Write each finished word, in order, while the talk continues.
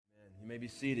may be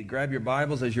seated. Grab your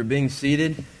Bibles as you're being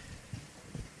seated.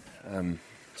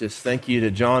 Just thank you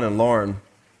to John and Lauren.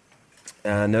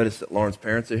 I noticed that Lauren's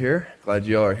parents are here. Glad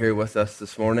you all are here with us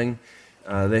this morning.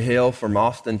 They hail from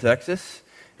Austin, Texas,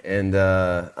 and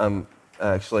I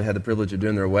actually had the privilege of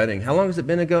doing their wedding. How long has it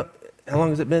been ago? How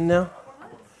long has it been now?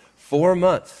 4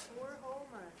 months. 4 whole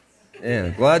months.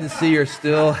 Yeah, glad to see you're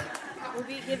still. We'll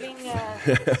be giving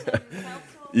some counsel.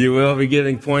 You will be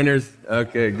giving pointers?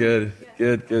 Okay, good.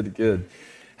 Good.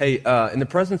 Hey, in the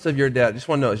presence of your dad, I just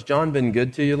want to know, has John been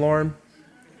good to you, Lauren?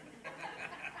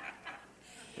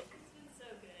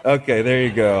 Okay, there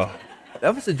you go.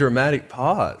 That was a dramatic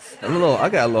pause. I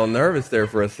got a little nervous there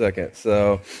for a second.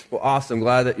 So, well, awesome.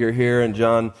 Glad that you're here. And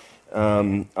John,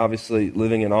 obviously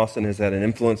living in Austin has had an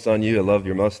influence on you. I love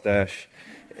your mustache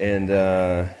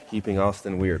and keeping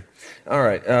Austin weird. All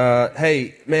right.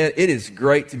 Hey, man, it is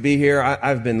great to be here.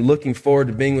 I've been looking forward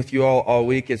to being with you all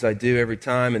week, as I do every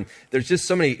time. And there's just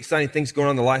so many exciting things going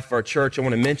on in the life of our church. I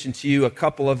want to mention to you a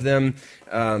couple of them.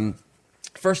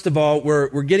 First of all,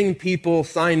 we're getting people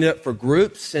signed up for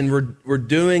groups, and we're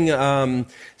doing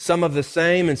some of the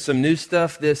same and some new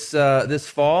stuff this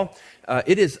fall.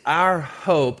 It is our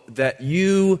hope that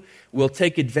you will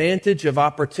take advantage of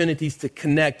opportunities to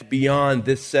connect beyond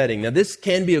this setting. Now, this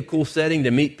can be a cool setting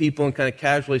to meet people and kind of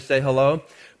casually say hello,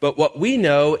 but what we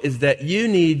know is that you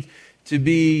need to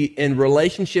be in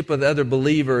relationship with other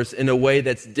believers in a way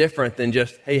that's different than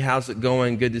just, hey, how's it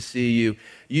going? Good to see you.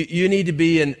 You need to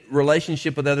be in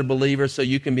relationship with other believers so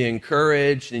you can be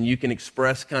encouraged and you can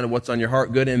express kind of what's on your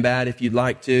heart, good and bad, if you'd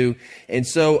like to. And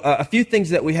so a few things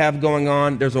that we have going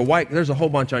on. There's a whole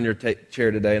bunch on your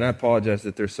chair today, and I apologize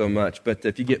that there's so much. But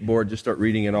if you get bored, just start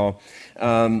reading it all.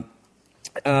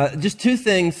 Just three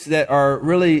things that are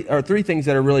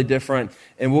really different,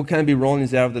 and we'll kind of be rolling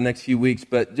these out over the next few weeks.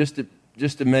 But just to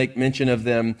make mention of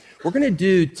them, we're going to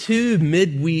do 2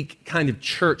 midweek kind of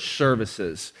church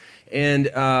services. And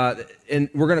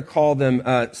we're going to call them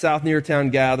South Neartown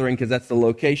Gathering because that's the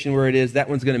location where it is. That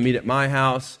one's going to meet at my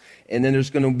house. And then there's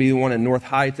going to be one in North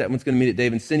Heights. That one's going to meet at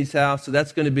Dave and Cindy's house. So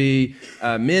that's going to be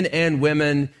men and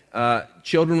women.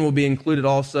 Children will be included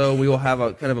also. We will have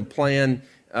a kind of a plan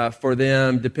for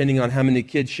them, depending on how many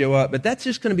kids show up. But that's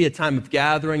just going to be a time of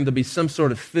gathering. There'll be some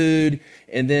sort of food,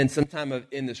 and then some time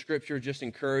in the Scripture just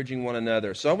encouraging one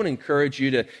another. So I want to encourage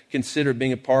you to consider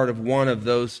being a part of one of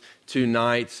those 2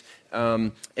 nights.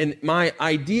 And my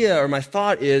idea or my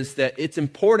thought is that it's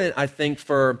important, I think,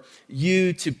 for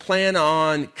you to plan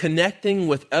on connecting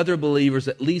with other believers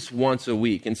at least once a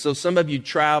week. And so some of you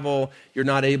travel, you're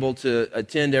not able to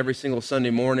attend every single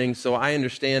Sunday morning. So I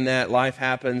understand that. Life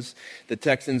happens. The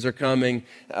Texans are coming.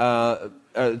 The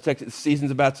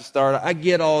season's about to start. I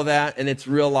get all of that, and it's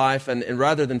real life. And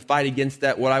rather than fight against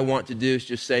that, what I want to do is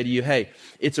just say to you, hey,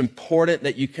 it's important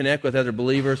that you connect with other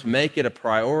believers, make it a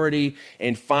priority,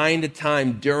 and find a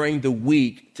time during the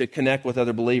week to connect with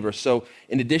other believers. So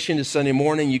in addition to Sunday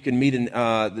morning, you can meet in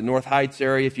the North Heights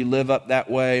area if you live up that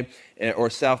way,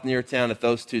 or South Neartown at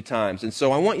those 2 times. And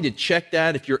so I want you to check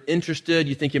that. If you're interested,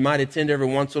 you think you might attend every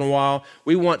once in a while,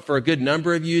 we want for a good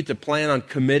number of you to plan on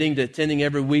committing to attending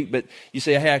every week. But you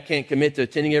say, hey, I can't commit to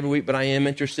attending every week, but I am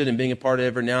interested in being a part of it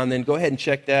every now and then. Go ahead and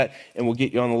check that, and we'll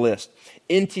get you on the list.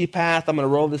 NT Path, I'm going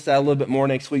to roll this out a little bit more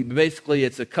next week, but basically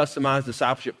it's a customized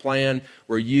discipleship plan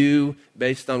where you,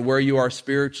 based on where you are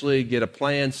spiritually, get a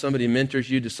plan. Somebody mentors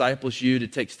you, disciples you to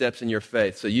take steps in your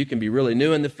faith. So you can be really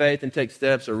new in the faith and take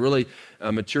steps, or really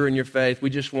mature in your faith. We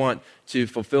just want to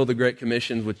fulfill the Great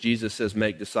Commission, which Jesus says,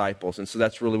 make disciples. And so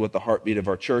that's really what the heartbeat of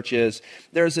our church is.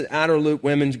 There's an Outer Loop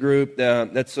women's group.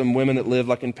 That's some women that live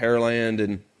like in Pearland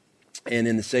and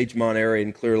in the Sagemont area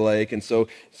in Clear Lake. And so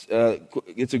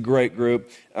it's a great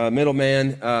group.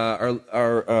 Middleman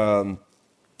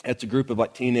it's a group of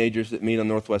like teenagers that meet on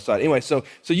the northwest side. Anyway, so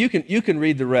you can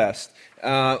read the rest.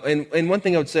 And one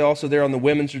thing I would say also there on the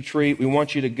women's retreat, we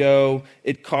want you to go.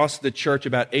 It costs the church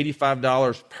about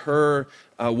 $85 per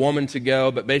woman to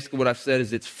go. But basically what I've said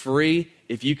is it's free.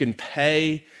 If you can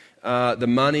pay the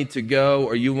money to go,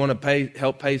 or you want to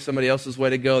help pay somebody else's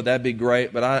way to go, that'd be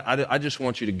great. But I just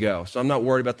want you to go. So I'm not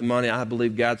worried about the money. I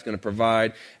believe God's going to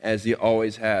provide, as He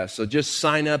always has. So just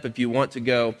sign up if you want to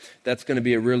go. That's going to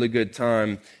be a really good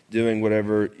time doing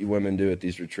whatever you women do at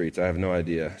these retreats. I have no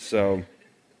idea. So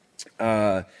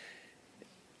anyway,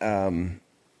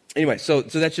 so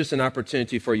that's just an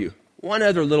opportunity for you. One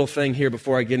other little thing here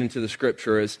before I get into the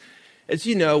Scripture is, as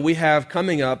you know, we have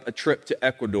coming up a trip to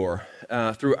Ecuador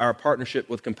through our partnership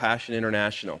with Compassion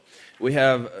International. We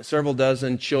have several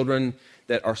dozen children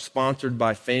that are sponsored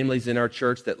by families in our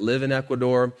church that live in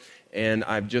Ecuador, and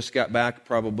I've just got back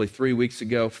probably 3 weeks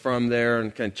ago from there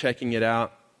and kind of checking it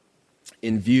out.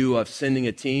 in view of sending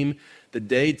a team. The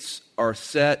dates are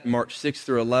set March 6th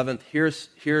through 11th.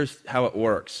 Here's how it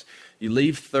works. You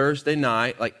leave Thursday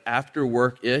night, like after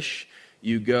work-ish.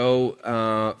 You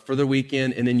go for the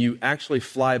weekend, and then you actually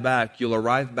fly back. You'll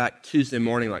arrive back Tuesday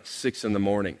morning, like 6 in the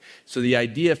morning. So the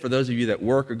idea for those of you that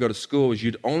work or go to school is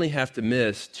you'd only have to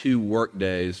miss 2 work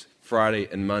days, Friday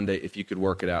and Monday, if you could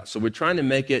work it out. So we're trying to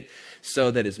make it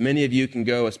so that as many of you can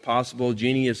go as possible.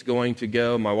 Jeannie is going to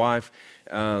go, my wife,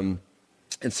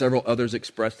 and several others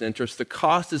expressed interest. The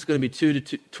cost is going to be $2,000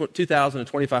 to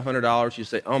 $2,500. You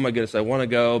say, oh my goodness, I want to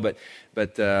go,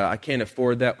 but I can't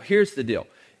afford that. Here's the deal.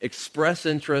 Express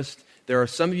interest. There are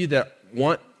some of you that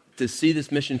want to see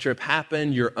this mission trip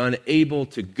happen. You're unable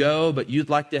to go, but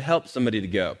you'd like to help somebody to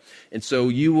go. And so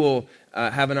you will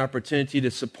have an opportunity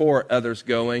to support others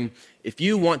going. If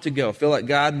you want to go, feel like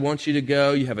God wants you to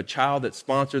go, you have a child that's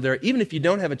sponsored there, even if you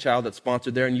don't have a child that's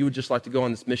sponsored there and you would just like to go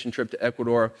on this mission trip to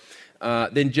Ecuador,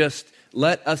 then just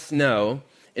let us know,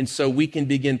 and so we can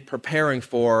begin preparing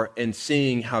for and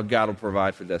seeing how God will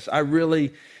provide for this. I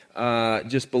really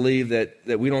just believe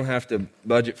that we don't have to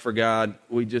budget for God.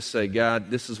 We just say,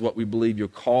 God, this is what we believe you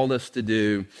called us to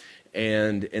do,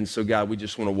 and so God, we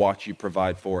just want to watch you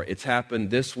provide for it. It's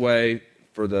happened this way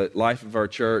for the life of our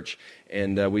church,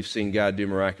 and we've seen God do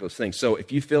miraculous things. So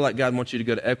if you feel like God wants you to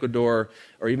go to Ecuador,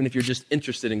 or even if you're just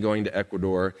interested in going to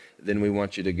Ecuador, then we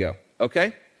want you to go.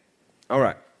 Okay? All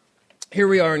right. Here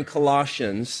we are in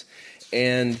Colossians,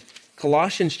 and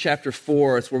Colossians chapter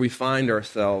 4 is where we find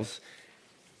ourselves.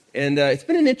 And it's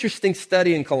been an interesting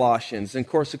study in Colossians. And of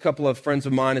course, a couple of friends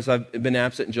of mine, as I've been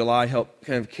absent in July, helped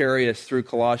kind of carry us through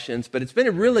Colossians. But it's been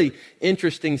a really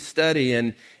interesting study.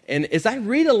 And as I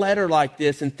read a letter like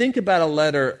this and think about a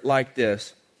letter like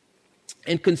this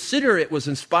and consider it was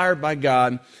inspired by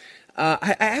God,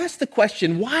 I asked the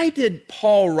question, why did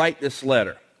Paul write this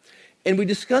letter? And we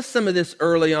discussed some of this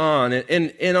early on.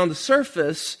 And on the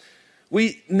surface,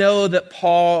 we know that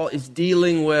Paul is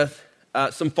dealing with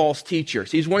some false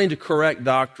teachers. He's wanting to correct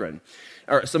doctrine,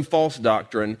 or some false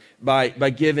doctrine, by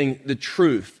giving the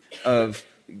truth of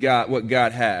God, what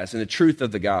God has, and the truth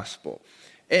of the gospel.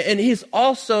 And he's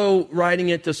also writing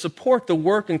it to support the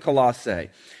work in Colossae.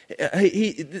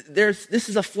 This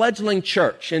is a fledgling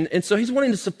church, and so he's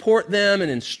wanting to support them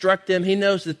and instruct them. He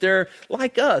knows that they're,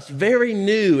 like us, very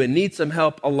new and need some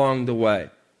help along the way.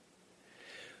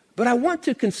 But I want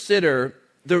to consider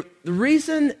the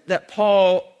reason that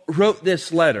Paul wrote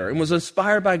this letter and was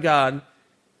inspired by God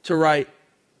to write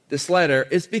this letter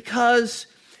is because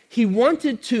he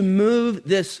wanted to move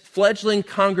this fledgling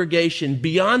congregation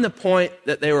beyond the point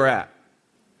that they were at.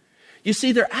 You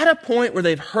see, they're at a point where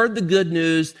they've heard the good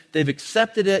news, they've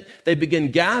accepted it, they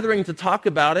begin gathering to talk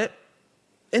about it,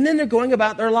 and then they're going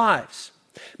about their lives.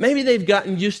 Maybe they've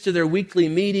gotten used to their weekly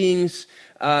meetings,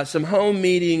 some home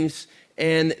meetings,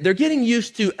 and they're getting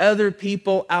used to other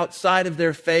people outside of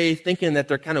their faith, thinking that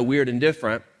they're kind of weird and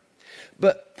different.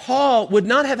 But Paul would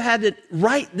not have had to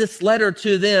write this letter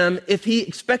to them if he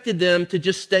expected them to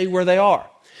just stay where they are.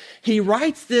 He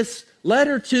writes this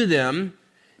letter to them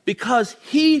because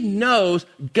he knows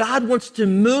God wants to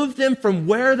move them from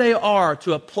where they are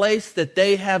to a place that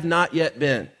they have not yet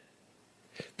been.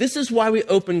 This is why we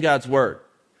open God's Word.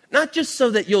 Not just so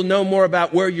that you'll know more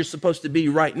about where you're supposed to be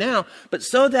right now, but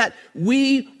so that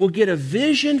we will get a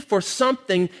vision for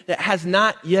something that has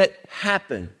not yet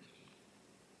happened.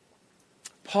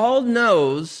 Paul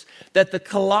knows that the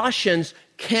Colossians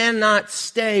cannot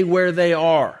stay where they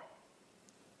are.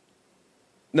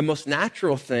 The most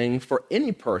natural thing for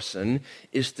any person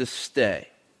is to stay.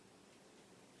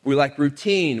 We like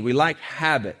routine. We like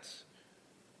habits.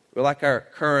 We like our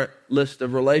current list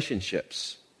of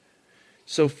relationships.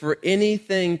 So for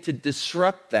anything to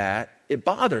disrupt that, it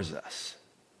bothers us.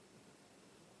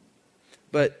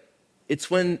 But it's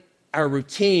when our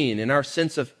routine and our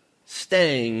sense of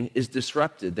staying is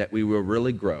disrupted that we will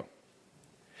really grow.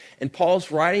 And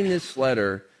Paul's writing this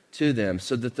letter to them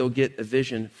so that they'll get a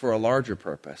vision for a larger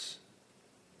purpose.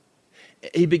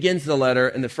 He begins the letter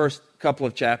in the first couple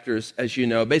of chapters, as you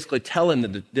know, basically telling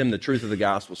them the truth of the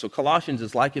gospel. So Colossians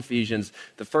is like Ephesians.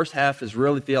 The first half is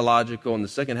really theological, and the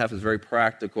second half is very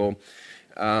practical.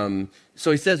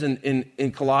 So he says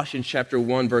in Colossians chapter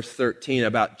 1, verse 13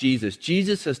 about Jesus.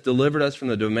 Jesus has delivered us from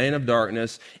the domain of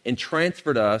darkness and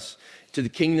transferred us to the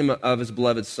kingdom of his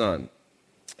beloved Son,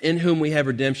 in whom we have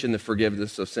redemption, the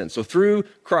forgiveness of sins. So through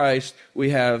Christ, we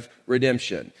have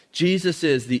redemption. Jesus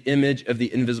is the image of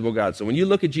the invisible God. So when you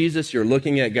look at Jesus, you're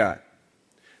looking at God.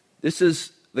 This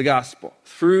is the gospel.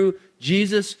 Through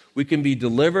Jesus, we can be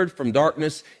delivered from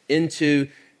darkness into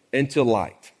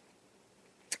light.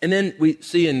 And then we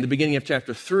see in the beginning of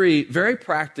chapter 3, very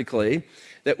practically,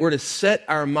 that we're to set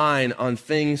our mind on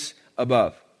things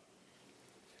above.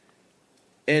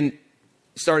 And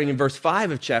starting in verse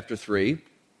 5 of chapter 3,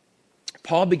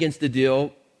 Paul begins to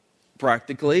deal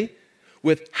practically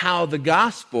with how the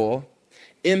gospel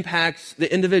impacts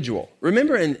the individual.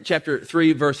 Remember in chapter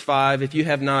 3, verse 5, if you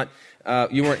have not,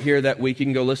 you weren't here that week, you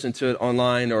can go listen to it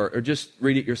online or just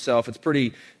read it yourself. It's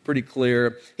pretty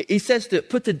clear. He says to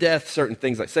put to death certain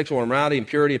things like sexual immorality,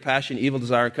 impurity, passion, evil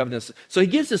desire, and covetousness. So he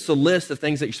gives us a list of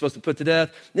things that you're supposed to put to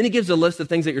death. Then he gives a list of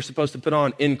things that you're supposed to put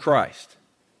on in Christ.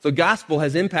 So gospel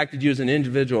has impacted you as an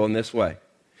individual in this way.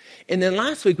 And then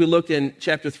last week we looked in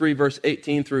chapter 3, verse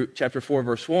 18 through chapter 4,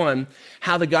 verse 1,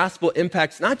 how the gospel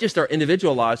impacts not just our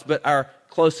individual lives, but our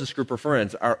closest group of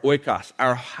friends, our oikos,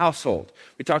 our household.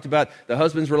 We talked about the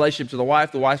husband's relationship to the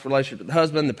wife's relationship to the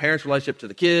husband, the parent's relationship to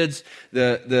the kids,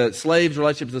 the slave's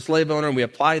relationship to the slave owner, and we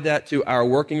applied that to our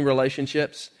working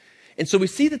relationships. And so we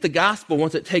see that the gospel,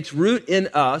 once it takes root in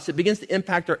us, it begins to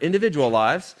impact our individual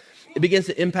lives. It begins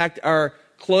to impact our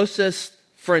closest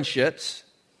friendships.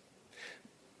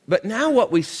 But now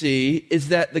what we see is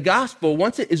that the gospel,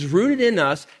 once it is rooted in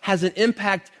us, has an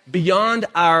impact beyond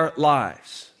our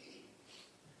lives.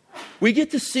 We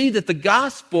get to see that the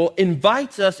gospel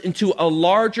invites us into a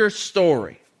larger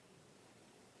story.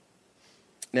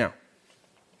 Now,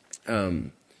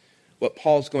 what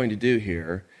Paul's going to do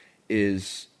here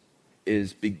is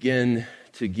begin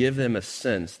to give them a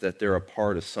sense that they're a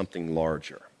part of something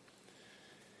larger.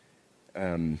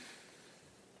 And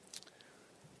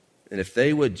if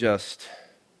they would just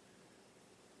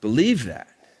believe that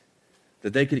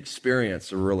they could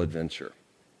experience a real adventure.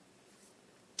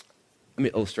 Let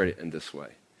me illustrate it in this way.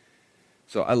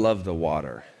 So I love the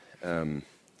water.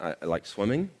 I like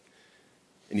swimming.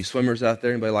 Any swimmers out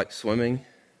there? Anybody like swimming?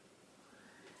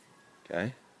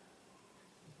 Okay.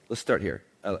 Let's start here.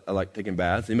 I like taking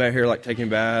baths. Anybody here like taking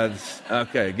baths?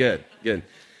 Okay, good.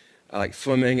 I like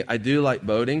swimming. I do like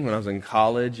boating. When I was in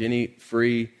college, any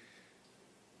free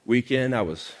weekend, I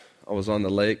was on the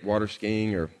lake water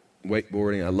skiing or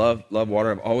wakeboarding. I love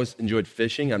water. I've always enjoyed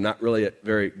fishing. I'm not really a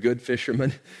very good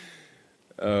fisherman,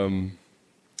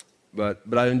 but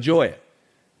I enjoy it.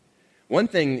 One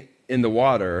thing in the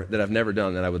water that I've never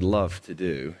done that I would love to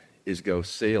do is go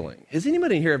sailing. Has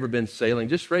anybody here ever been sailing?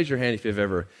 Just raise your hand if you've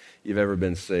ever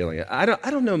been sailing. I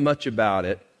don't know much about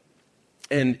it,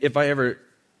 and if I ever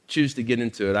choose to get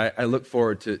into it, I look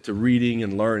forward to reading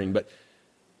and learning, but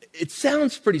it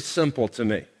sounds pretty simple to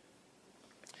me.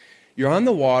 You're on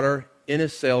the water in a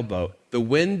sailboat. The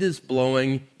wind is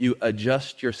blowing. You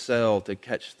adjust your sail to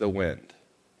catch the wind.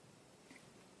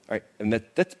 All right, and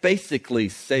that's basically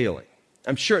sailing.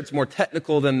 I'm sure it's more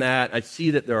technical than that. I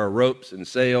see that there are ropes and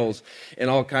sails and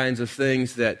all kinds of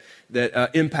things that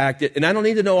impact it. And I don't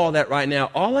need to know all that right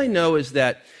now. All I know is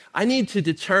that I need to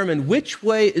determine which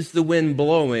way is the wind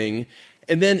blowing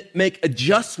and then make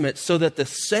adjustments so that the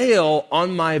sail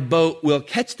on my boat will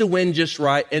catch the wind just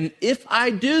right. And if I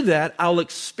do that, I'll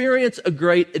experience a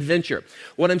great adventure.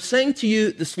 What I'm saying to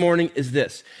you this morning is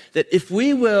this, that if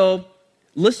we will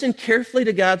listen carefully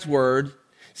to God's word,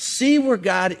 see where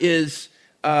God is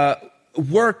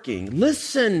working,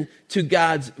 listen to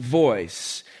God's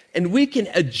voice, and we can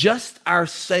adjust our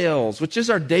sails, which is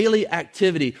our daily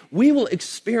activity, we will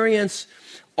experience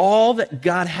all that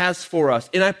God has for us.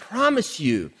 And I promise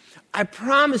you,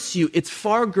 it's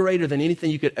far greater than anything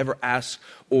you could ever ask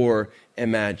or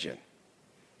imagine.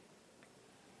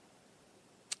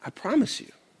 I promise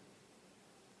you.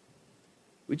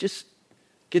 We just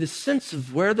get a sense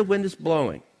of where the wind is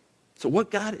blowing. So what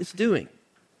God is doing,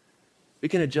 we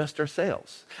can adjust our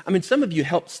sails. I mean, some of you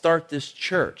helped start this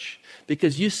church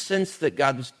because you sensed that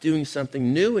God was doing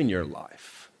something new in your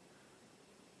life.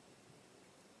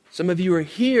 Some of you are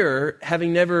here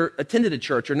having never attended a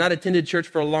church or not attended church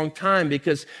for a long time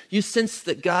because you sensed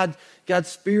that God's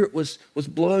Spirit was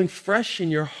blowing fresh in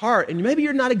your heart. And maybe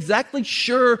you're not exactly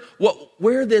sure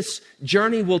where this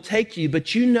journey will take you,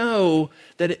 but you know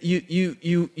that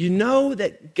you know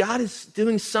that God is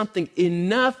doing something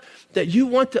enough that you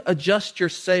want to adjust your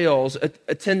sails,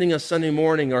 attending a Sunday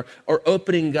morning or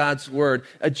opening God's Word.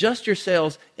 Adjust your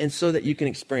sails and so that you can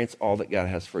experience all that God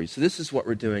has for you. So this is what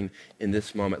we're doing in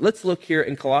this moment. Let's look here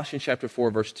in Colossians chapter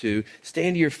 4, verse 2.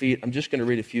 Stand to your feet. I'm just going to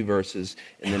read a few verses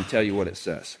and then tell you what it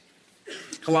says.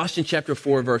 Colossians chapter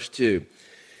 4, verse 2.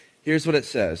 Here's what it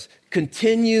says.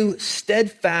 Continue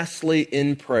steadfastly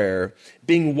in prayer,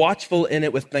 being watchful in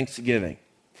it with thanksgiving.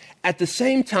 At the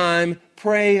same time,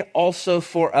 pray also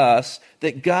for us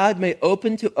that God may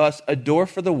open to us a door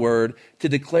for the word to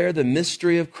declare the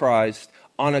mystery of Christ,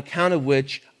 on account of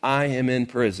which I am in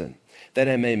prison, that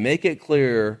I may make it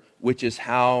clear which is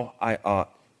how I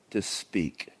ought to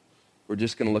speak. We're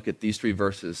just going to look at these 3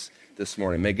 verses this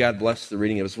morning. May God bless the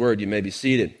reading of his word. You may be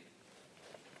seated.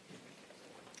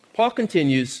 Paul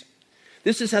continues,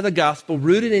 this is how the gospel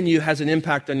rooted in you has an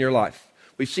impact on your life.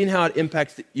 We've seen how it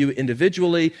impacts you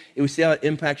individually, and we see how it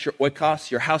impacts your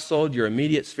oikos, your household, your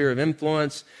immediate sphere of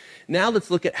influence. Now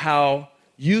let's look at how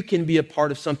you can be a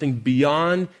part of something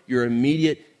beyond your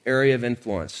immediate area of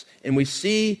influence. And we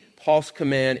see Paul's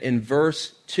command in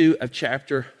verse 2 of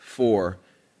chapter 4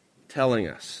 telling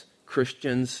us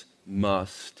Christians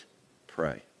must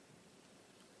pray.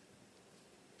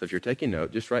 So if you're taking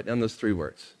note, just write down those 3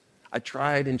 words. I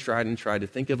tried to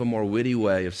think of a more witty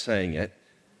way of saying it.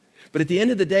 But at the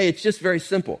end of the day, it's just very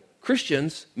simple.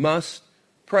 Christians must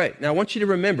pray. Now, I want you to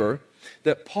remember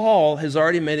that Paul has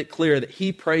already made it clear that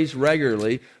he prays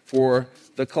regularly for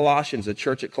the Colossians, the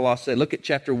church at Colossae. Look at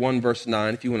chapter 1, verse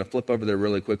 9, if you want to flip over there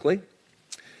really quickly.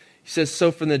 He says, so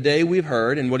from the day we've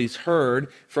heard, and what he's heard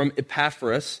from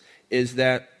Epaphras is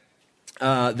that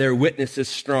their witness is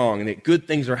strong and that good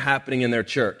things are happening in their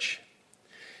church.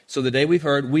 So the day we've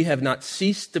heard, we have not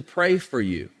ceased to pray for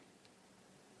you.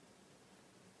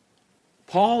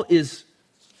 Paul is,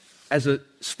 as a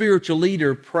spiritual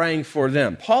leader, praying for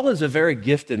them. Paul is a very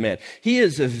gifted man. He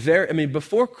is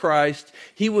before Christ,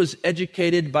 he was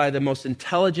educated by the most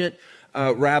intelligent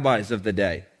rabbis of the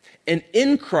day. And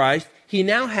in Christ, he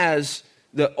now has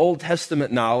the Old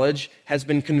Testament knowledge, has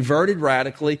been converted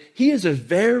radically. He is a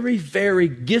very, very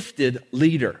gifted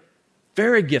leader.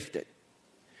 Very gifted.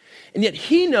 And yet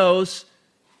he knows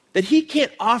that he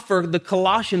can't offer the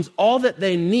Colossians all that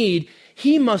they need.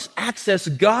 He must access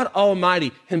God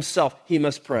Almighty himself. He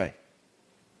must pray.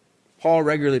 Paul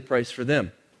regularly prays for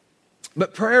them.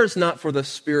 But prayer is not for the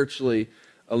spiritually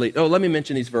elite. Oh, let me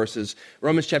mention these verses.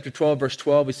 Romans chapter 12, verse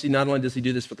 12, we see not only does he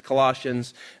do this for the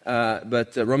Colossians,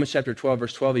 but Romans chapter 12,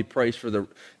 verse 12, he prays for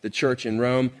the church in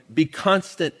Rome. Be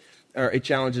constant, or it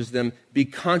challenges them, be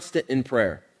constant in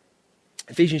prayer.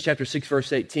 Ephesians chapter 6,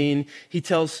 verse 18, he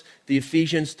tells the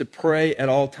Ephesians to pray at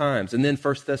all times. And then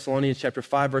 1 Thessalonians chapter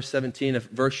 5, verse 17, a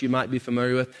verse you might be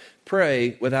familiar with,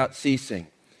 pray without ceasing.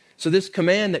 So this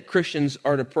command that Christians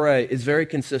are to pray is very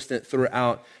consistent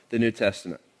throughout the New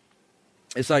Testament.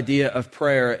 This idea of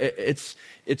prayer, it's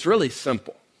really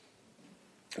simple.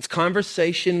 It's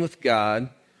conversation with God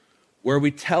where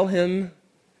we tell him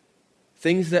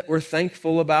things that we're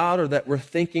thankful about or that we're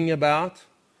thinking about.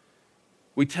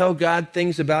 We tell God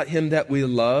things about him that we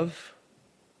love.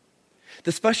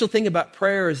 The special thing about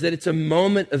prayer is that it's a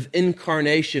moment of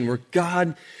incarnation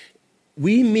where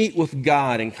we meet with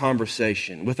God in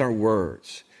conversation with our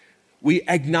words. We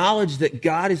acknowledge that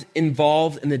God is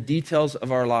involved in the details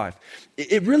of our life.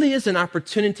 It really is an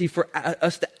opportunity for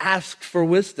us to ask for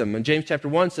wisdom. And James chapter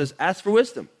 1 says, ask for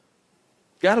wisdom.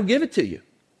 God will give it to you.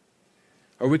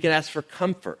 Or we can ask for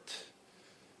comfort.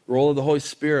 Role of the Holy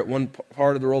Spirit, one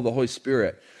part of the role of the Holy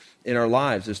Spirit in our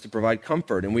lives is to provide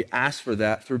comfort, and we ask for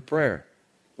that through prayer.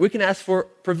 We can ask for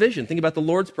provision. Think about the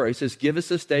Lord's Prayer. He says, give us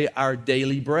this day our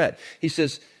daily bread. He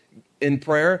says in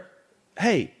prayer,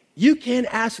 hey, you can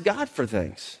ask God for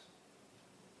things.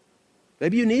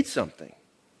 Maybe you need something.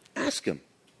 Ask him.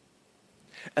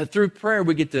 And through prayer,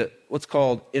 we get to what's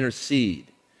called intercede,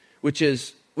 which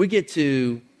is we get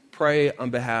to pray on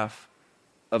behalf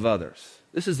of others.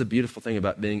 This is the beautiful thing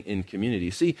about being in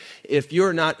community. See, if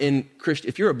you're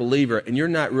a believer and you're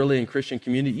not really in Christian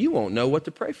community, you won't know what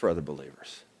to pray for other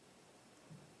believers.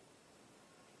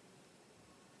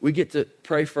 We get to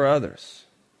pray for others.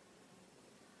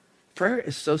 Prayer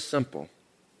is so simple.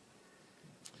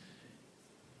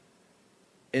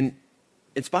 And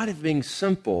in spite of being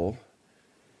simple,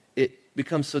 it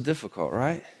becomes so difficult,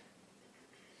 right?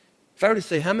 If I were to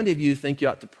say, how many of you think you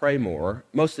ought to pray more,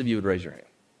 most of you would raise your hand.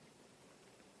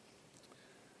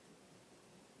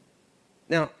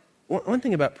 Now, one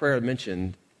thing about prayer I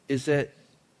mentioned is that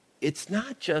it's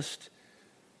not just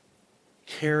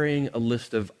carrying a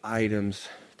list of items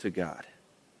to God.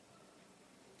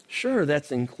 Sure,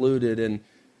 that's included, and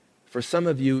for some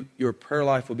of you, your prayer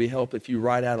life will be helped if you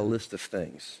write out a list of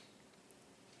things.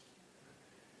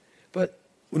 But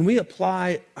when we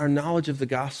apply our knowledge of the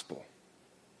gospel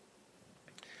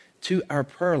to our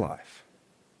prayer life,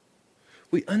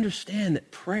 we understand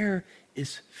that prayer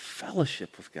is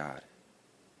fellowship with God.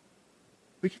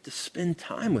 We get to spend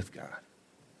time with God.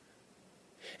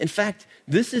 In fact,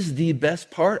 this is the best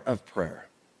part of prayer.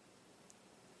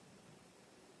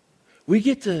 We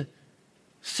get to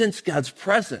sense God's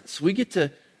presence. We get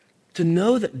to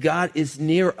know that God is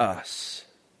near us.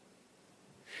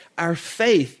 Our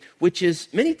faith, which is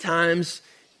many times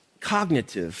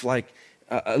cognitive, like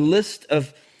a list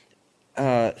of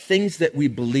things that we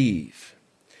believe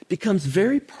becomes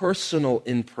very personal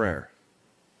in prayer,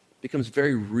 becomes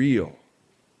very real.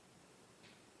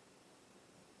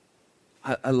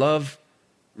 I love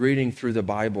reading through the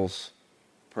Bible's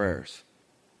prayers.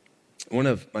 One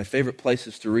of my favorite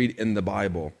places to read in the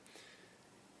Bible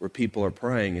where people are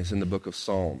praying is in the book of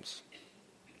Psalms.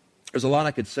 There's a lot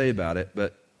I could say about it,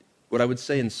 but what I would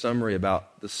say in summary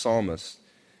about the psalmists,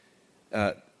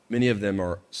 many of them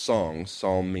are songs.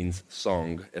 Psalm means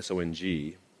song,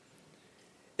 S-O-N-G,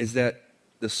 is that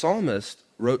the psalmist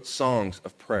wrote songs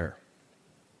of prayer.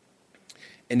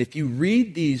 And if you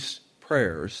read these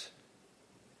prayers,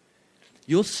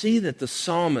 you'll see that the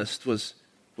psalmist was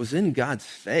in God's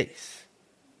face,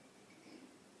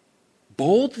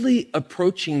 boldly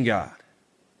approaching God.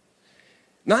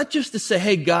 Not just to say,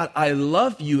 hey, God, I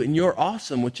love you and you're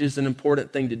awesome, which is an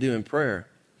important thing to do in prayer.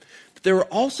 But there were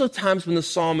also times when the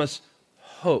psalmist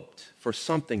hoped for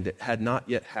something that had not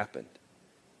yet happened,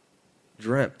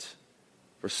 dreamt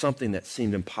for something that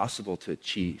seemed impossible to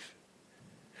achieve.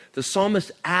 The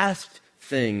psalmist asked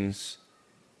things,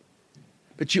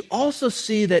 but you also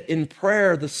see that in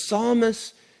prayer, the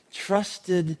psalmist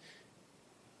trusted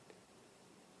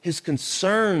his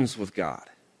concerns with God.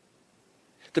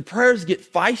 The prayers get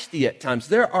feisty at times.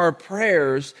 There are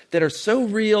prayers that are so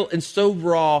real and so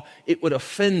raw, it would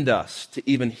offend us to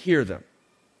even hear them.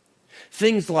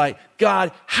 Things like,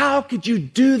 God, how could you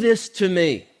do this to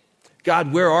me?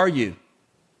 God, where are you?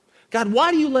 God,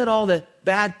 why do you let all the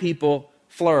bad people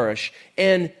flourish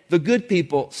and the good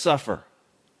people suffer?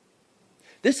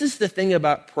 This is the thing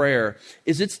about prayer,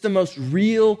 is it's the most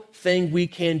real thing we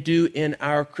can do in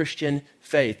our Christian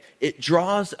faith. It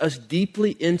draws us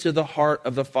deeply into the heart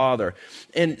of the Father.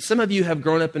 And some of you have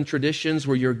grown up in traditions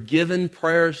where you're given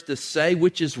prayers to say,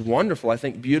 which is wonderful, I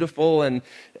think beautiful. And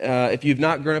if you've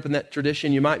not grown up in that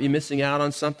tradition, you might be missing out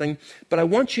on something. But I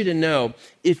want you to know,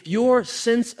 if your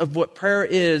sense of what prayer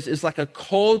is like a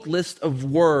cold list of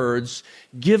words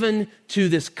given to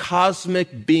this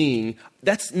cosmic being,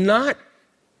 that's not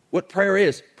what prayer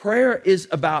is. Prayer is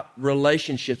about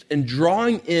relationships and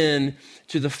drawing in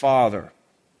to the Father,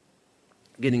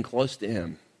 getting close to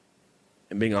Him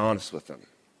and being honest with Him.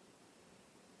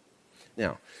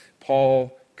 Now,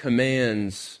 Paul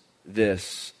commands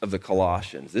this of the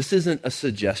Colossians. This isn't a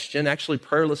suggestion. Actually,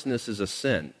 prayerlessness is a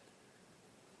sin.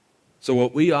 So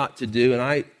what we ought to do, and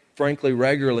I frankly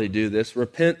regularly do this,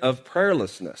 repent of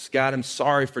prayerlessness. God, I'm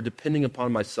sorry for depending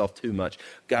upon myself too much.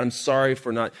 God, I'm sorry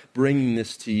for not bringing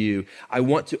this to you. I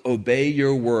want to obey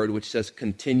your word, which says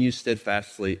continue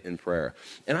steadfastly in prayer.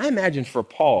 And I imagine for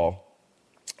Paul,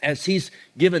 as he's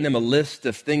given them a list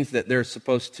of things that they're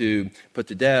supposed to put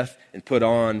to death and put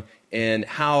on, and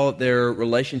how their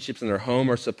relationships in their home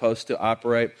are supposed to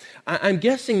operate, I'm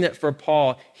guessing that for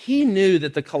Paul, he knew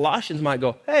that the Colossians might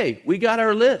go, hey, we got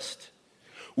our list.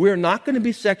 We're not going to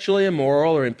be sexually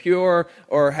immoral or impure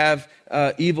or have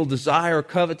evil desire or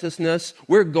covetousness.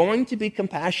 We're going to be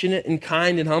compassionate and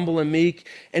kind and humble and meek.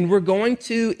 And we're going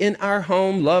to, in our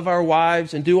home, love our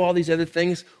wives and do all these other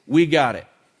things. We got it.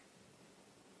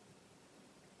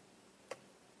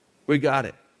 We got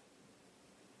it.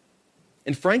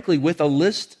 And frankly, with a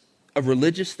list of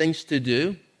religious things to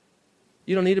do,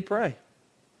 you don't need to pray.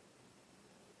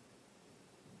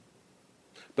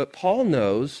 But Paul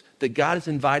knows that God has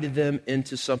invited them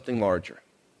into something larger.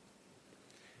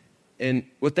 And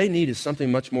what they need is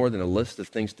something much more than a list of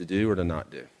things to do or to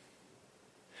not do.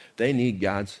 They need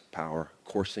God's power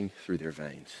coursing through their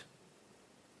veins.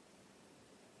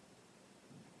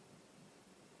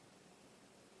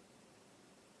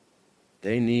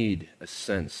 They need a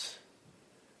sense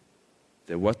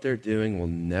that what they're doing will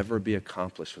never be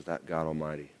accomplished without God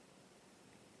Almighty.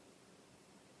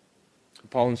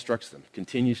 Paul instructs them,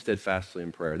 continue steadfastly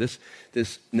in prayer.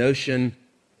 This notion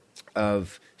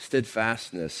of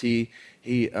steadfastness, it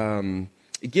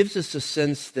gives us a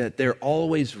sense that they're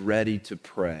always ready to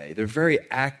pray. They're very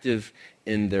active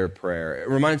in their prayer. It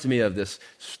reminds me of this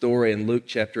story in Luke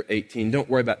chapter 18. Don't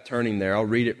worry about turning there. I'll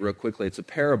read it real quickly. It's a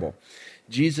parable.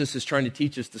 Jesus is trying to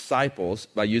teach his disciples,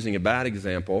 by using a bad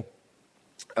example,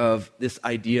 of this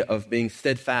idea of being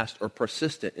steadfast or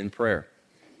persistent in prayer.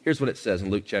 Here's what it says in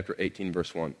Luke chapter 18,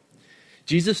 verse 1.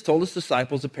 Jesus told his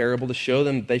disciples a parable to show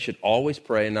them that they should always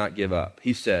pray and not give up.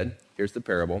 He said, here's the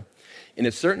parable, in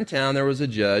a certain town there was a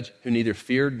judge who neither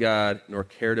feared God nor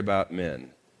cared about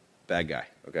men. Bad guy,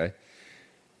 okay?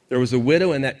 There was a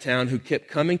widow in that town who kept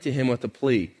coming to him with a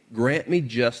plea, grant me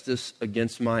justice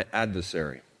against my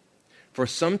adversary. For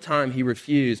some time he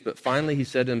refused, but finally he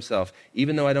said to himself,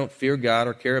 even though I don't fear God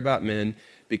or care about men,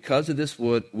 because of this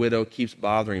widow keeps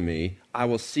bothering me, I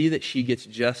will see that she gets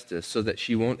justice so that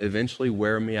she won't eventually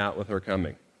wear me out with her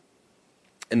coming.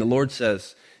 And the Lord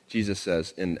says, Jesus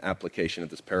says in application of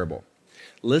this parable,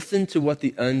 listen to what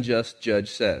the unjust judge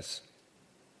says.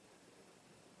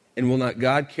 And will not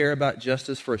God care about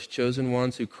justice for his chosen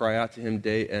ones who cry out to him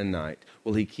day and night?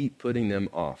 Will he keep putting them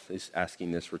off? He's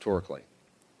asking this rhetorically.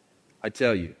 I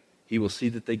tell you, he will see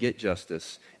that they get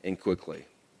justice, and quickly.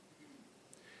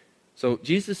 So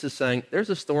Jesus is saying, there's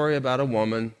a story about a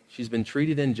woman. She's been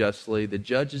treated unjustly. The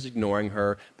judge is ignoring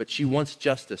her, but she wants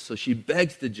justice. So she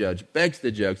begs the judge.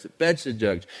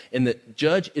 And the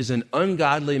judge is an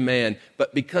ungodly man.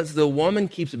 But because the woman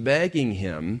keeps begging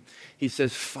him, he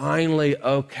says, finally,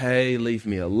 okay, leave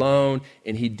me alone.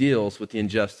 And he deals with the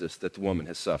injustice that the woman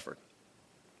has suffered.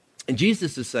 And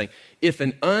Jesus is saying, if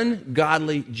an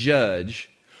ungodly judge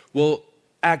will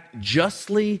act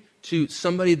justly to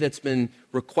somebody that's been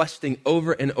requesting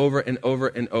over and over and over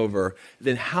and over,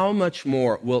 then how much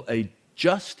more will a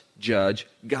just judge,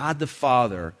 God the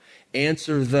Father,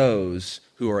 answer those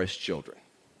who are his children?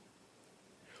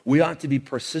 We ought to be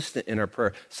persistent in our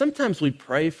prayer. Sometimes we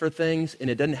pray for things and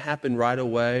it doesn't happen right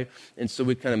away, and so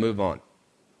we kind of move on.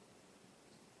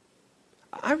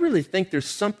 I really think there's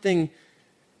something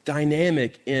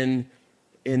dynamic in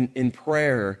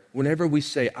prayer whenever we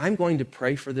say, I'm going to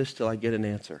pray for this till I get an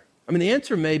answer. I mean, the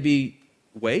answer may be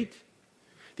wait.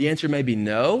 The answer may be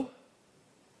no.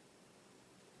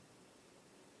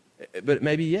 But it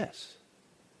may be yes.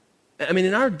 I mean,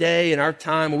 in our day, in our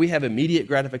time, when we have immediate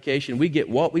gratification, we get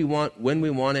what we want, when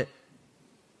we want it.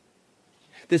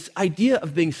 This idea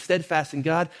of being steadfast in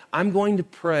God, I'm going to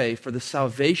pray for the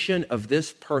salvation of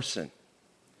this person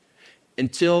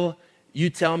until you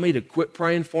tell me to quit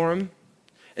praying for him,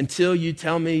 until you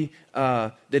tell me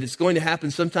that it's going to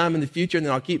happen sometime in the future and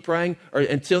then I'll keep praying, or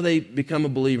until they become a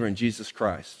believer in Jesus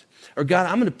Christ. Or God,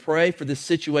 I'm going to pray for this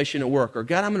situation at work. Or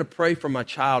God, I'm going to pray for my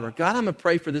child. Or God, I'm going to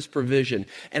pray for this provision.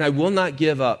 And I will not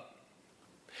give up.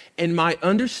 And my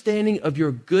understanding of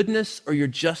your goodness or your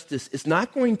justice is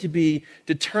not going to be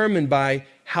determined by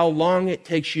how long it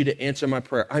takes you to answer my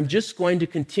prayer. I'm just going to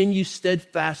continue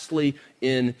steadfastly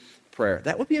in prayer.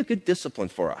 That would be a good discipline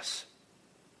for us.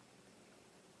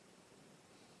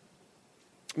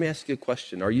 Let me ask you a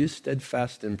question. Are you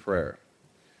steadfast in prayer?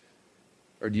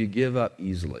 Or do you give up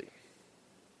easily?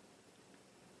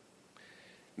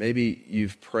 Maybe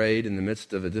you've prayed in the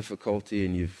midst of a difficulty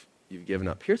and you've given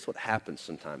up. Here's what happens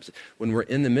sometimes. When we're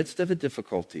in the midst of a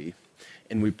difficulty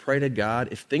and we pray to God,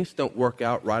 if things don't work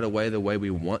out right away the way we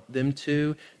want them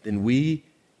to, then we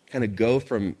kind of go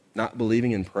from not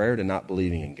believing in prayer to not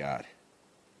believing in God.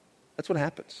 That's what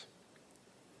happens.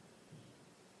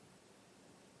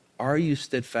 Are you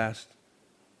steadfast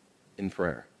in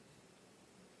prayer?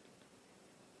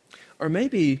 Or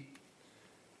maybe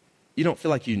you don't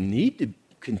feel like you need to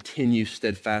continue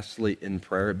steadfastly in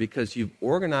prayer because you've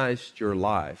organized your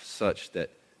life such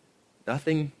that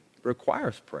nothing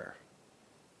requires prayer.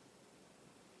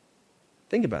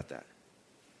 Think about that.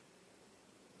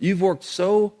 You've worked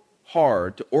so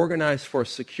hard to organize for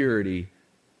security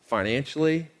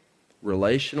financially,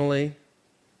 relationally,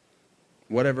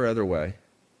 whatever other way,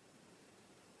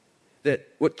 that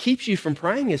what keeps you from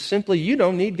praying is simply you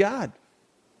don't need God,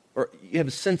 or you have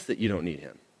a sense that you don't need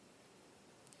him.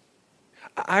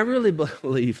 I really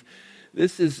believe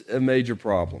this is a major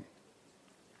problem.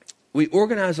 We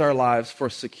organize our lives for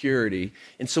security,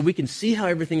 and so we can see how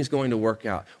everything is going to work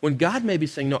out. When God may be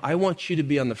saying, no, I want you to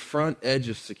be on the front edge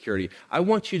of security. I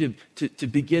want you to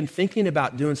begin thinking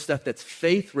about doing stuff that's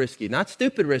faith risky. Not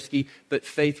stupid risky, but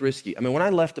faith risky. I mean, when I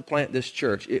left to plant this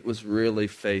church, it was really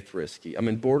faith risky. I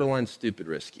mean, borderline stupid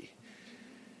risky.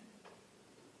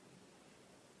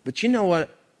 But you know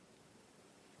what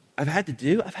I've had to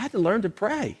do? I've had to learn to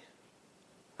pray.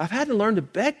 I've had to learn to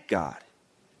beg God.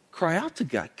 Cry out to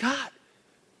God. God,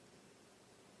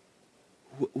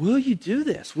 will you do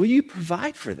this? Will you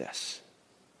provide for this?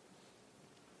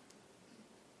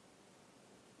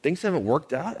 Things haven't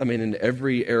worked out. I mean, in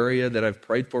every area that I've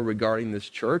prayed for regarding this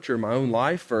church or my own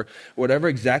life or whatever,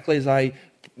 exactly as I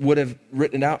would have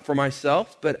written it out for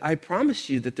myself. But I promise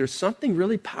you that there's something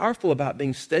really powerful about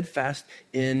being steadfast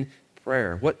in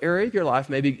prayer. What area of your life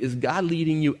maybe is God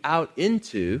leading you out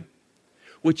into,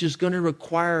 which is going to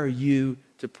require you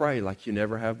to pray like you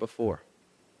never have before?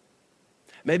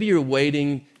 Maybe you're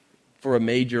waiting for a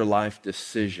major life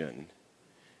decision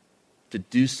to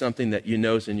do something that you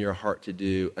know is in your heart to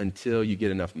do until you get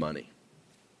enough money.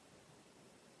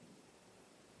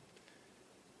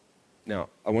 Now,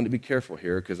 I want to be careful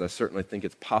here because I certainly think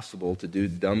it's possible to do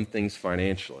dumb things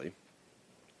financially.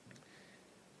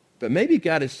 But maybe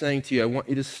God is saying to you, I want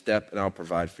you to step and I'll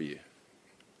provide for you.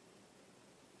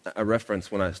 A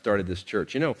reference when I started this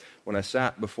church. You know, when I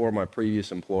sat before my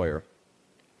previous employer,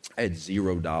 I had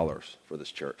 $0 for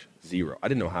this church. Zero. I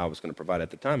didn't know how I was going to provide.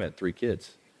 At the time, I had 3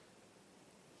 kids.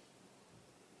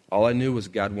 All I knew was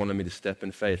God wanted me to step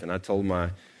in faith. And I told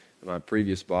my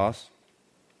previous boss,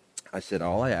 I said,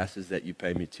 all I ask is that you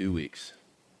pay me 2 weeks.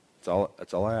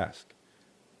 That's all I ask.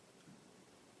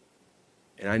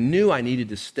 And I knew I needed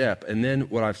to step, and then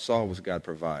what I saw was God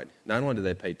provide. Not only did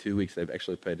they pay 2 weeks, they've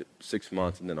actually paid 6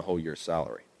 months and then a whole year's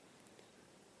salary.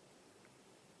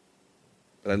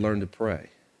 But I learned to pray.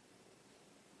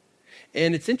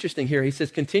 And it's interesting here. He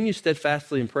says, continue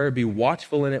steadfastly in prayer, be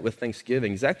watchful in it with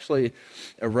thanksgiving. It's actually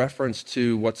a reference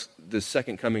to what's the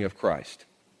second coming of Christ.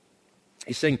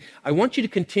 He's saying, I want you to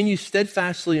continue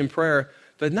steadfastly in prayer,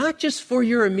 but not just for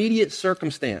your immediate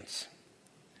circumstance.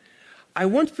 I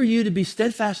want for you to be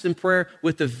steadfast in prayer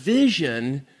with the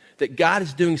vision that God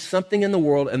is doing something in the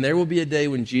world, and there will be a day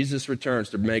when Jesus returns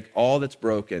to make all that's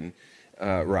broken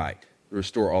right,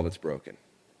 restore all that's broken.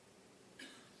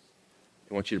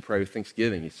 I want you to pray with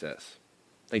thanksgiving, he says.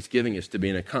 Thanksgiving is to be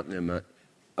an accompaniment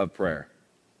of prayer.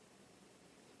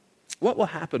 What will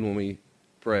happen when we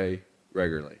pray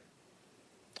regularly?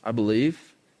 I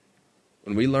believe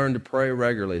when we learn to pray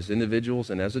regularly as individuals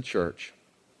and as a church,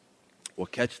 we'll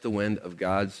catch the wind of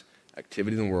God's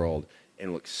activity in the world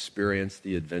and will experience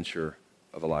the adventure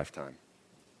of a lifetime.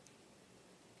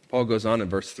 Paul goes on in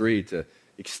verse 3 to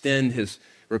extend his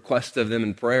request of them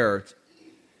in prayer.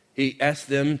 He asks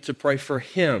them to pray for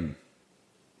him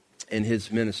and his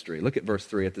ministry. Look at verse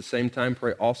 3. At the same time,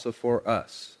 pray also for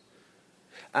us.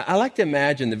 I like to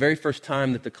imagine the very first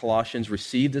time that the Colossians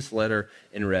received this letter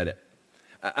and read it.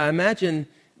 I imagine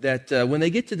that when they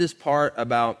get to this part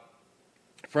about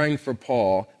praying for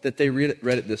Paul, that they read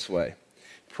it this way.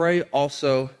 Pray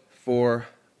also for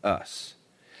us,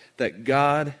 that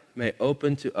God may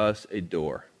open to us a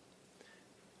door.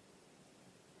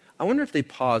 I wonder if they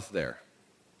paused there.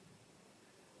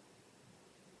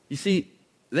 You see,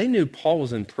 they knew Paul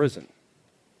was in prison.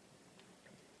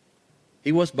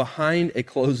 He was behind a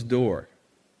closed door.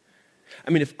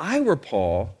 I mean, if I were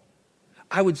Paul,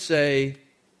 I would say,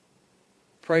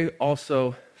 pray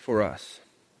also for us.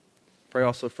 Pray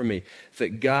also for me,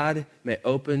 that God may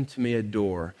open to me a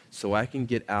door so I can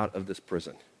get out of this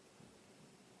prison.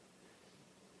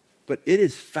 But it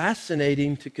is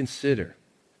fascinating to consider.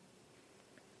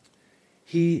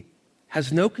 He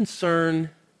has no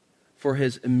concern for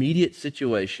his immediate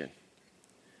situation,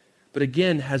 but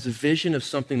again has a vision of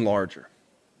something larger.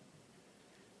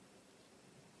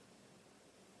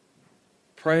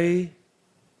 Pray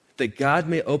that God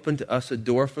may open to us a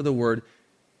door for the word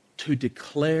to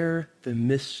declare the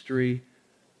mystery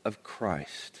of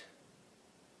Christ.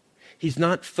 He's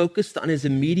not focused on his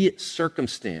immediate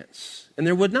circumstance. And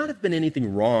there would not have been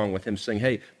anything wrong with him saying,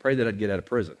 hey, pray that I'd get out of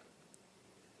prison.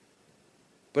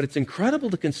 But it's incredible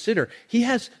to consider. He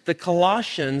has the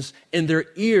Colossians in their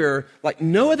ear like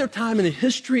no other time in the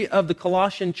history of the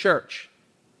Colossian church.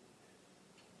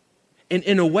 And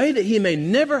in a way that he may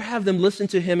never have them listen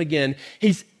to him again,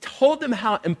 he's told them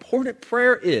how important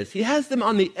prayer is. He has them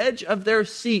on the edge of their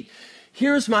seat.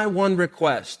 Here's my one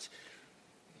request.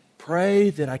 Pray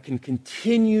that I can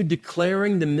continue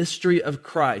declaring the mystery of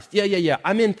Christ. Yeah,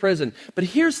 I'm in prison. But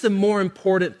here's the more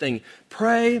important thing.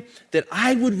 Pray that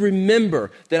I would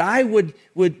remember, that I would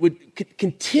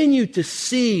continue to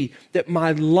see that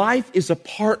my life is a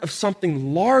part of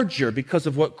something larger because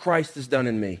of what Christ has done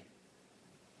in me.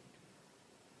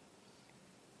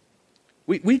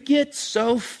 We get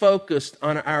so focused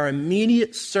on our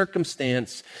immediate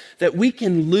circumstance that we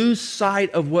can lose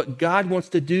sight of what God wants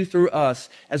to do through us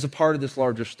as a part of this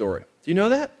larger story. Do you know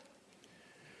that?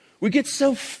 We get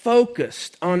so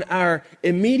focused on our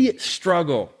immediate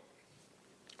struggle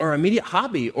or immediate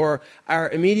hobby or our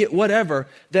immediate whatever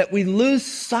that we lose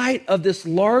sight of this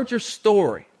larger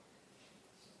story.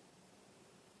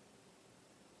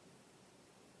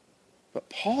 But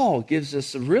Paul gives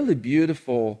us a really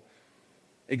beautiful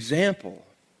example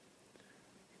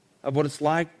of what it's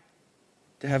like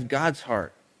to have God's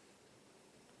heart.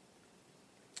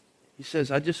 He says,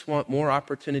 I just want more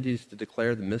opportunities to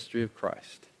declare the mystery of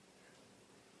Christ.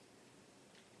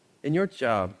 In your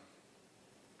job,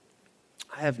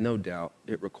 I have no doubt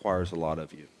it requires a lot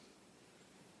of you.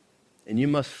 And you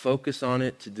must focus on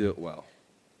it to do it well.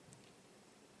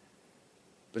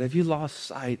 But have you lost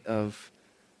sight of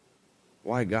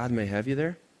why God may have you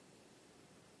there?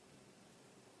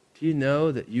 Do you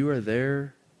know that you are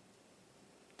there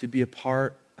to be a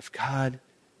part of God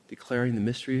declaring the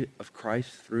mystery of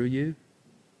Christ through you?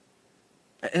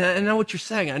 And I know what you're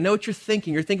saying. I know what you're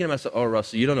thinking. You're thinking to myself, oh,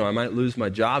 Russell, you don't know. I might lose my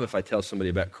job if I tell somebody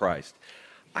about Christ.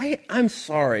 I'm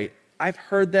sorry. I've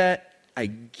heard that. I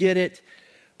get it.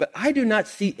 But I do not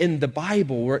see in the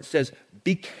Bible where it says,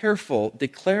 be careful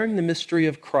declaring the mystery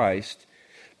of Christ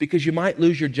because you might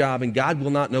lose your job and God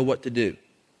will not know what to do.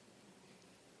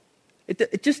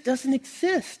 It just doesn't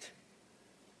exist.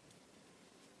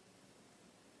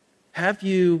 Have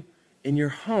you in your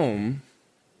home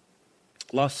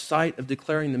lost sight of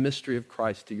declaring the mystery of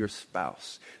Christ to your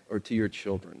spouse or to your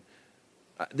children?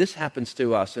 This happens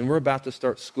to us, and we're about to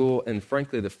start school, and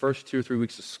frankly, the first 2 or 3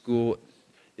 weeks of school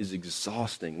is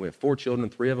exhausting. We have 4 children,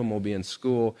 3 of them will be in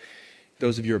school.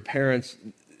 Those of you who are parents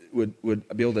would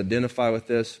be able to identify with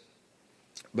this.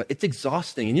 But it's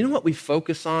exhausting. And you know what we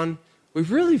focus on? We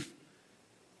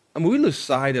lose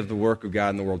sight of the work of God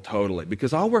in the world totally,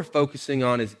 because all we're focusing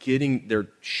on is getting their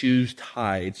shoes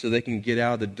tied so they can get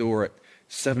out of the door at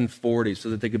 7:40, so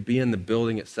that they could be in the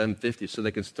building at 7:50, so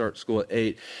they can start school at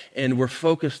 8. And we're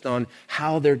focused on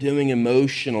how they're doing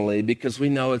emotionally because we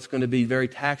know it's going to be very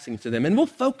taxing to them. And we'll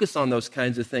focus on those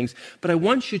kinds of things. But I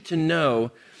want you to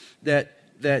know that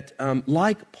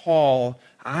like Paul,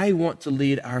 I want to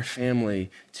lead our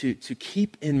family to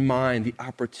keep in mind the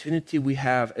opportunity we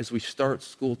have as we start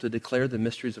school to declare the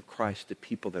mysteries of Christ to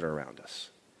people that are around us.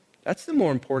 That's the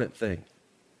more important thing.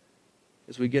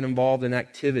 As we get involved in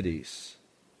activities,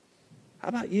 how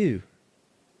about you?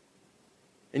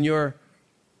 In your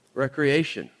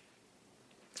recreation,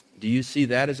 do you see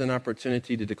that as an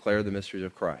opportunity to declare the mysteries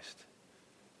of Christ?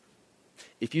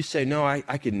 If you say, no,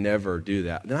 I could never do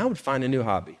that, then I would find a new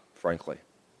hobby, frankly,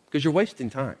 because you're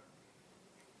wasting time.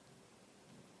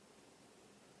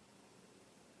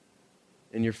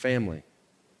 In your family,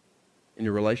 in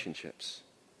your relationships.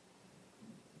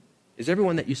 Is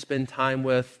everyone that you spend time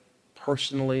with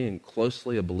personally and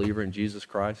closely a believer in Jesus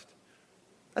Christ?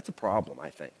 That's a problem, I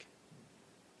think.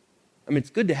 I mean, it's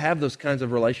good to have those kinds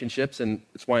of relationships, and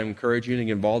that's why I encourage you to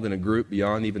get involved in a group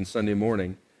beyond even Sunday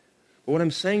morning. But what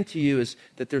I'm saying to you is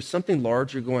that there's something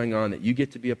larger going on that you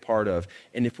get to be a part of,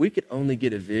 and if we could only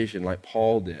get a vision like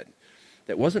Paul did,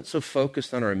 that wasn't so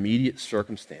focused on our immediate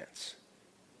circumstance,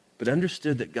 but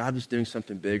understood that God was doing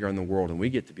something bigger in the world, and we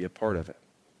get to be a part of it.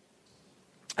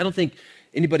 I don't think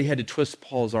anybody had to twist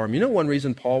Paul's arm. You know, one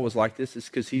reason Paul was like this is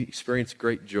because he experienced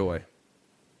great joy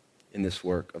in this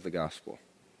work of the gospel.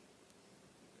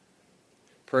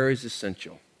 Prayer is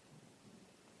essential.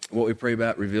 What we pray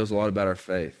about reveals a lot about our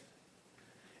faith.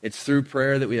 It's through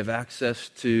prayer that we have access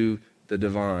to the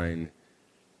divine.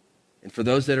 And for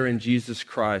those that are in Jesus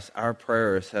Christ, our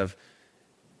prayers have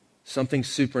something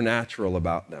supernatural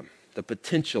about them. The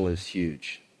potential is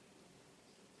huge.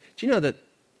 Do you know that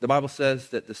the Bible says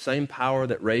that the same power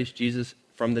that raised Jesus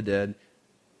from the dead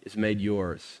is made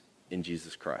yours in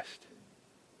Jesus Christ?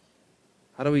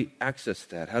 How do we access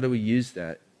that? How do we use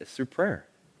that? It's through prayer.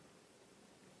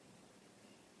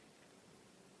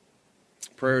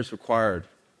 Prayer is required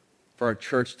for our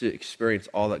church to experience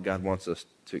all that God wants us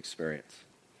to experience.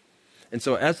 And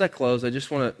so as I close, I just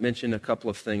want to mention a couple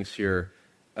of things here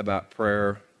about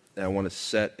prayer that I want to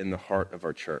set in the heart of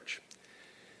our church.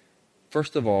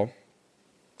 First of all,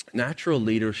 natural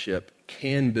leadership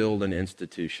can build an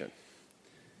institution,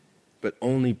 but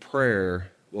only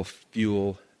prayer will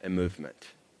fuel a movement.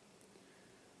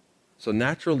 So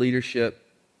natural leadership,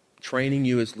 training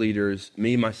you as leaders,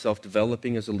 me, myself,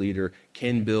 developing as a leader,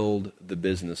 can build the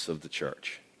business of the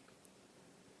church.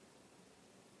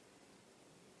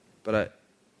 But I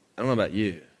don't know about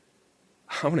you.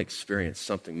 I want to experience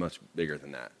something much bigger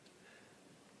than that.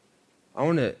 I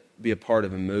want to be a part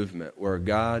of a movement where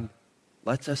God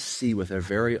lets us see with our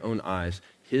very own eyes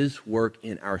His work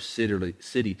in our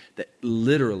city that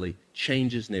literally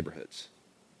changes neighborhoods.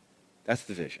 That's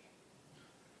the vision.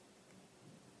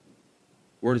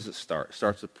 Where does it start? It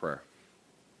starts with prayer.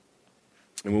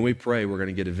 And when we pray, we're going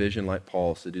to get a vision like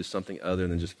Paul's to do something other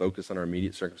than just focus on our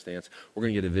immediate circumstance. We're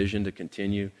going to get a vision to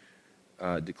continue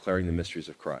declaring the mysteries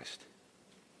of Christ.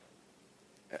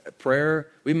 Prayer,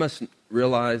 we must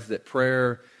realize that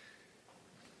prayer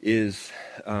is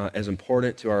as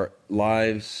important to our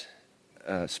lives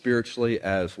spiritually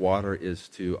as water is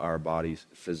to our bodies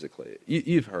physically.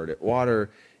 You've heard it. Water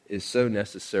is so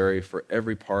necessary for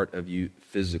every part of you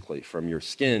physically, from your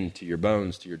skin to your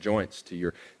bones to your joints to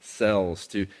your cells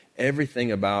to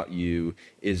everything about you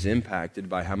is impacted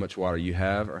by how much water you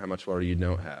have or how much water you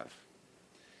don't have.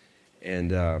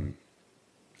 And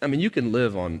I mean, you can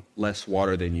live on less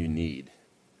water than you need.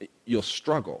 You'll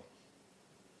struggle.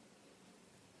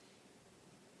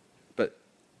 But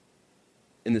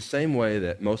in the same way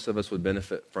that most of us would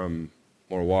benefit from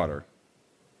more water,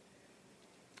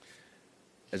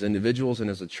 as individuals and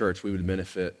as a church, we would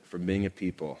benefit from being a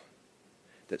people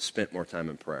that spent more time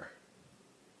in prayer.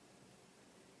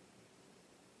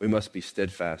 We must be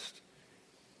steadfast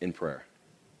in prayer.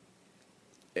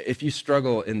 If you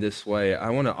struggle in this way, I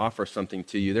want to offer something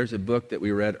to you. There's a book that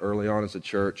we read early on as a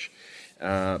church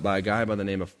by a guy by the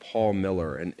name of Paul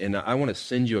Miller, and I want to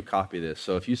send you a copy of this.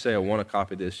 So if you say, I want a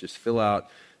copy of this, just fill out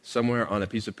somewhere on a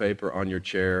piece of paper on your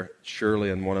chair,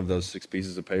 surely on one of those 6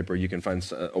 pieces of paper, you can find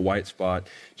a white spot.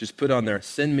 Just put on there,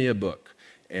 send me a book,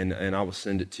 and I will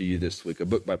send it to you this week, a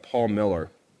book by Paul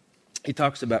Miller. He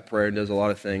talks about prayer and does a lot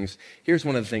of things. Here's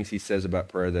one of the things he says about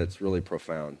prayer that's really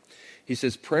profound. He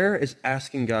says, prayer is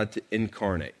asking God to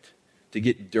incarnate, to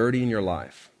get dirty in your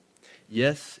life.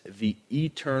 Yes, the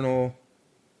eternal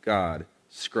God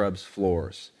scrubs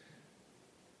floors.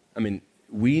 I mean,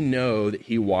 we know that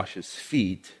he washes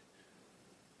feet.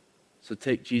 So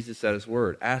take Jesus at his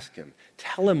word. Ask him.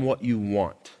 Tell him what you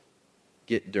want.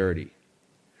 Get dirty.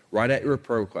 Write out your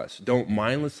prayer requests. Don't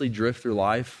mindlessly drift through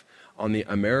life on the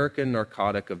American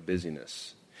narcotic of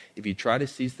busyness. If you try to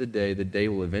seize the day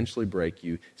will eventually break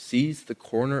you. Seize the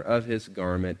corner of his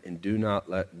garment and do not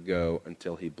let go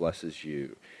until he blesses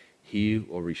you. He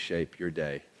will reshape your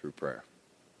day through prayer.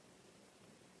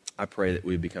 I pray that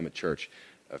we become a church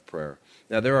of prayer.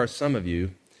 Now, there are some of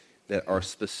you that are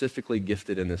specifically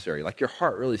gifted in this area. Like your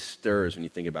heart really stirs when you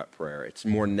think about prayer. It's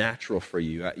more natural for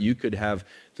you. You could have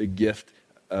the gift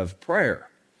of prayer.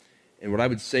 And what I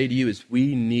would say to you is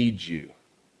we need you.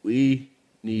 We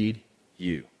need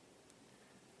you.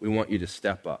 We want you to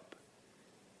step up.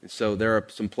 And so there are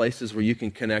some places where you can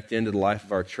connect into the life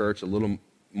of our church a little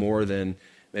more than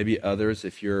maybe others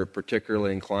if you're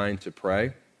particularly inclined to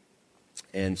pray.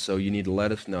 And so you need to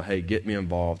let us know, hey, get me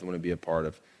involved. I want to be a part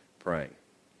of praying.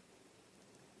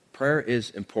 Prayer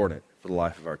is important for the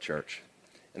life of our church.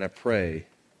 And I pray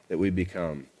that we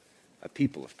become a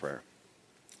people of prayer.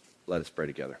 Let us pray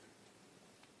together.